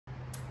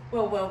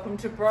Well, welcome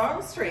to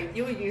Brougham Street.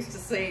 You're used to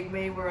seeing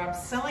me where I'm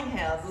selling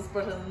houses,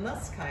 but in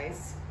this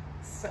case,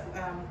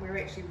 we're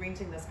actually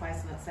renting this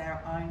place and it's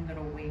our own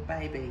little wee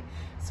baby.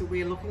 So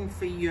we're looking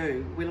for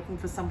you. We're looking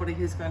for somebody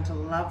who's going to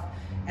love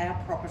our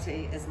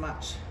property as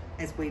much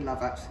as we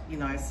love it, you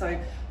know. So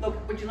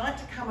look, would you like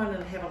to come in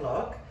and have a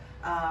look?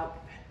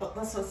 But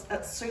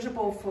it's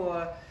suitable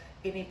for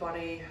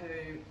anybody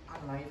who, I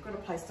don't know, you've got a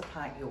place to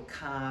park your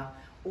car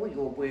or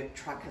your work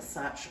truck as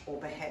such, or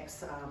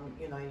perhaps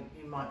you know,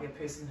 you might be a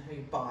person who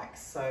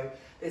bikes. So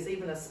there's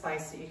even a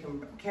space that you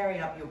can carry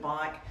up your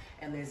bike,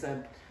 and there's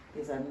a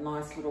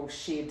nice little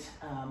shed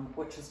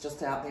which is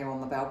just out there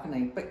on the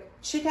balcony.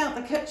 But check out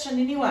the kitchen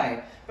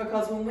anyway,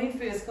 because when we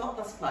first got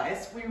this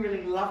place, we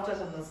really loved it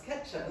in this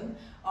kitchen.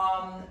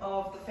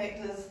 Of the fact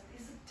is,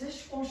 there's a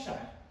dishwasher.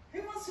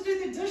 Who wants to do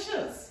their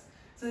dishes?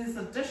 So there's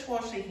a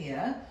dishwasher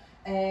here,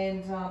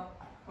 and well,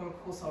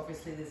 of course,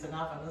 obviously there's an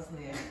oven, isn't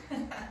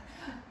there?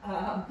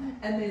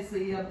 And there's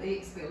the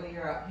expert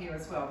layer up here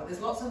as well. But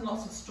there's lots and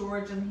lots of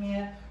storage in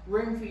here,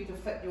 room for you to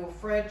fit your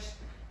fridge.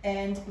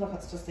 And look,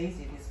 it's just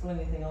easy if you spill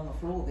anything on the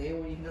floor there,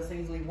 or you can just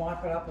easily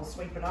wipe it up or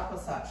sweep it up or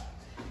such.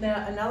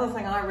 Now, another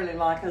thing I really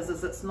like is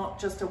it's not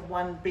just a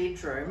one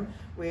bedroom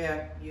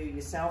where you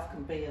yourself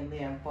can be in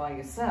there by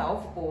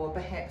yourself, or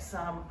perhaps,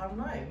 I don't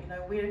know, you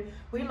know,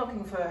 we're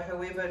looking for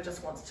whoever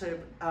just wants to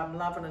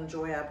love and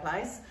enjoy our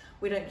place.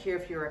 We don't care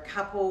if you're a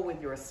couple,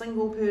 whether you're a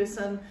single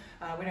person,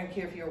 we don't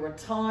care if you're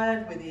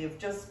retired, whether you've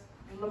just,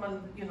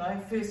 you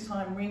know, first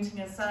time renting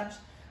as such.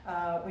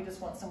 We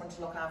just want someone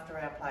to look after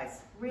our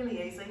place.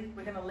 Really easy.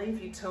 We're going to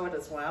leave you to it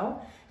as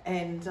well,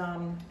 and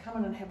come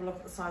in and have a look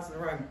at the size of the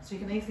room. So you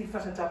can easily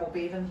fit a double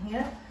bed in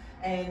here,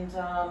 and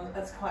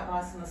it's quite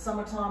nice in the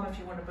summertime if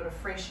you want a bit of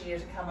fresh air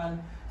to come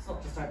in. It's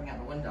not just opening up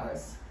the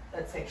windows,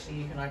 it's actually,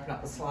 you can open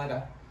up the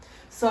slider.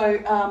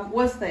 So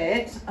with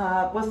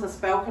that, with this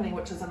balcony,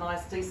 which is a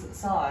nice decent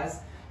size,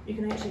 you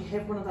can actually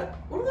have one of the,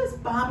 what are those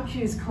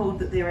barbecues called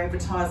that they're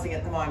advertising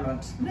at the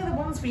moment? You know, the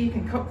ones where you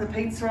can cook the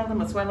pizza on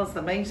them as well as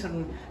the meat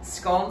and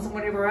scones and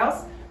whatever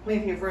else?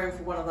 Plenty of room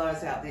for one of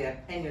those out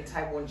there, and your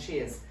table and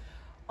chairs.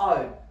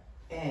 Oh,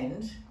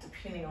 and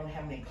depending on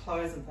how many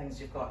clothes and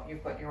things you've got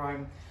your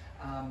own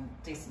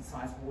decent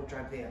sized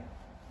wardrobe there.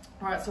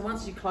 All right, so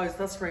once you close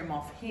this room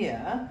off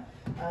here,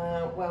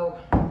 well,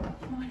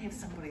 you might have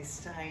somebody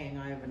staying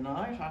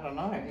overnight, I don't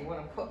know. You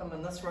want to put them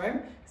in this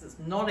room, because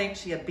it's not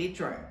actually a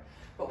bedroom.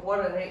 But what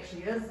it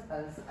actually is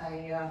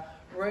a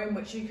room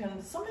which you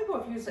can, some people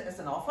have used it as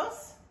an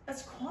office.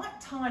 It's quite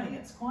tiny,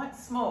 it's quite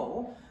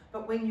small,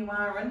 but when you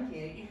are in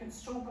here, you can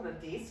still put a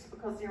desk,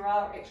 because there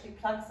are actually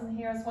plugs in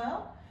here as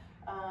well.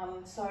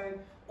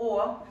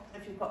 Or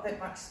if you've got that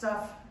much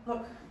stuff,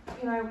 look,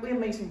 you know, we're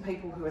meeting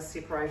people who are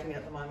separating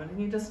at the moment,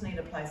 and you just need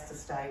a place to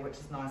stay, which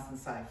is nice and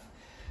safe.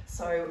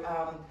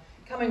 So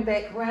coming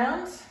back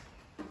round,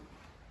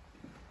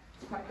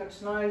 quite good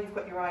to know you've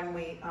got your own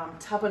wee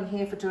tub in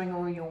here for doing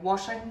all your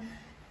washing.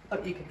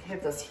 Look, you can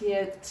have this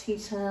here, tea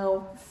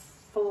towel,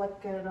 flick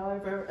it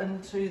over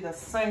into the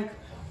sink,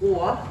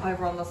 or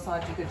over on the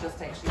side you could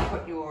just actually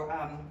put your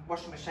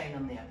washing machine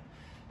in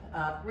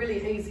there.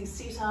 Really easy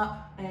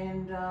setup,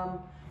 and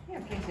yeah,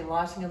 plenty of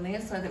lighting in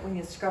there, so that when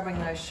you're scrubbing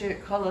those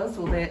shirt collars,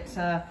 or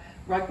that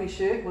rugby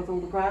shirt with all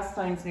the grass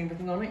stains and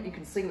everything on it, you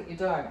can see what you're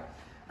doing.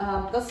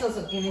 This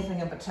isn't anything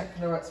in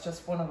particular, it's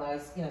just one of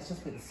those, you know, it's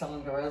just where the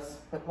cylinder is.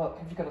 But look,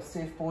 if you've got a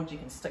surfboard, you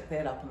can stick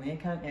that up in there,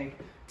 can't you?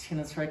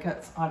 Tennis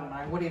rackets, I don't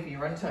know, whatever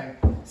you're into.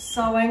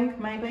 Sewing,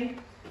 maybe.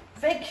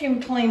 Vacuum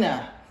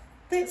cleaner.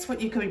 That's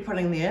what you could be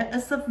putting there,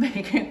 is the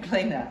vacuum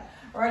cleaner.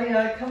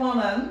 Rightio, come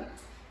on in.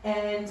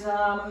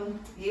 And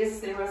yes,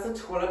 there is a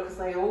toilet, because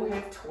they all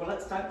have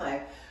toilets, don't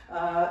they?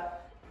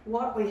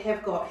 What we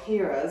have got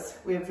here is,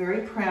 we're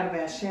very proud of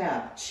our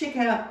shower. Check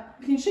out,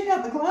 can you check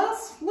out the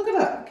glass? Look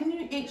at it. Can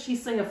you actually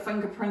see a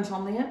fingerprint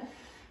on there?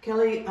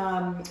 Kelly,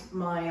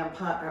 my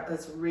partner,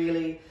 is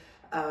really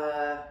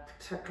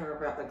particular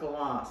about the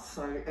glass.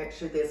 So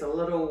actually there's a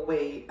little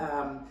wee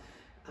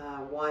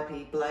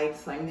wipey blade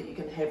thing that you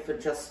can have for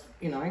just,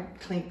 you know,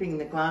 keeping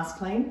the glass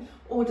clean,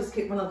 or just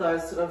get one of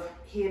those sort of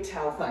hair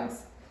towel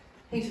things.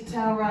 Heated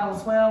towel rail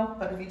as well,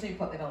 but if you do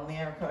put that on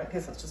there, I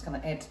guess it's just going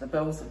to add to the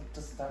bills, so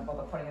just don't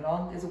bother putting it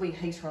on. There's a wee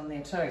heater on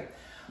there too.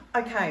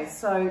 Okay,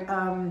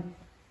 so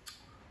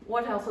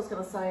what else I was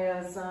going to say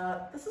is,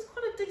 this is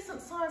quite a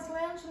decent sized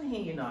lounge in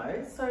here, you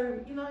know. So,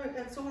 you know,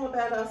 it's all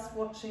about us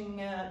watching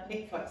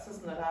Netflix,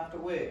 isn't it, after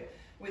work?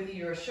 Whether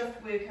you're a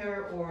shift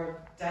worker or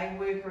a day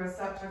worker as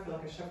such. I feel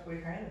like a shift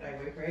worker and a day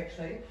worker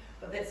actually,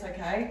 but that's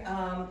okay.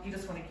 You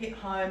just want to get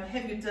home,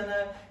 have your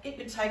dinner, get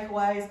your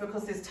takeaways,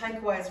 because there's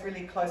takeaways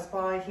really close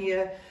by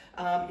here.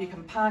 You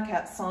can park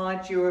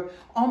outside. You're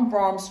on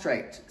Brougham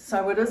Street,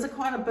 so it is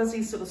quite a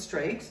busy sort of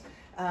street.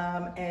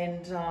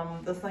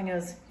 The thing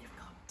is, you've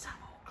got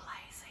double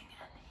glazing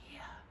in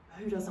here.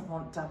 Who doesn't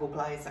want double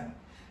glazing?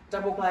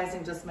 Double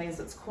glazing just means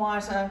it's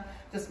quieter,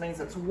 just means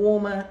it's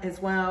warmer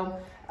as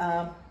well.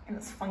 and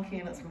it's funky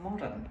and it's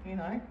modern, you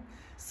know.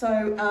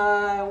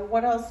 So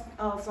what else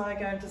was I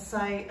going to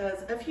say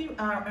is, if you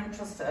are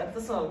interested,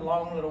 this is a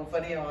long little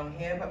video on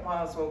here, but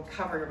might as well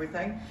cover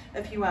everything.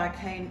 If you are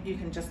keen, you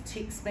can just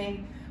text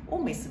me or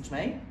message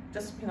me.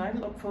 Just, you know,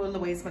 look for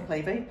Louise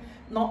McLevy.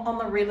 Not on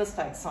the real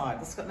estate side.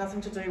 It's got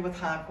nothing to do with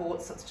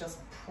Harcourts, it's just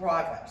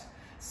private.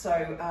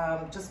 So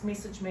just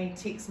message me,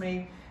 text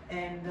me,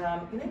 and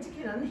you need to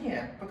get in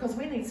here because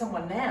we need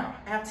someone now.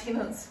 Our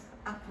tenant's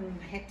up and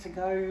had to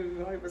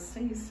go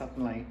overseas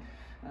suddenly.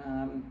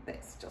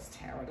 That's just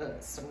how it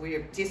is. So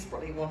we're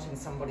desperately wanting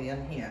somebody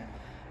in here.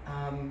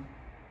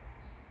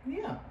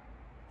 Yeah,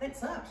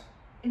 that's it.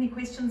 Any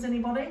questions,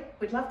 anybody?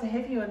 We'd love to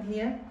have you in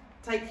here.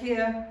 Take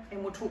care,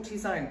 and we'll talk to you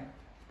soon.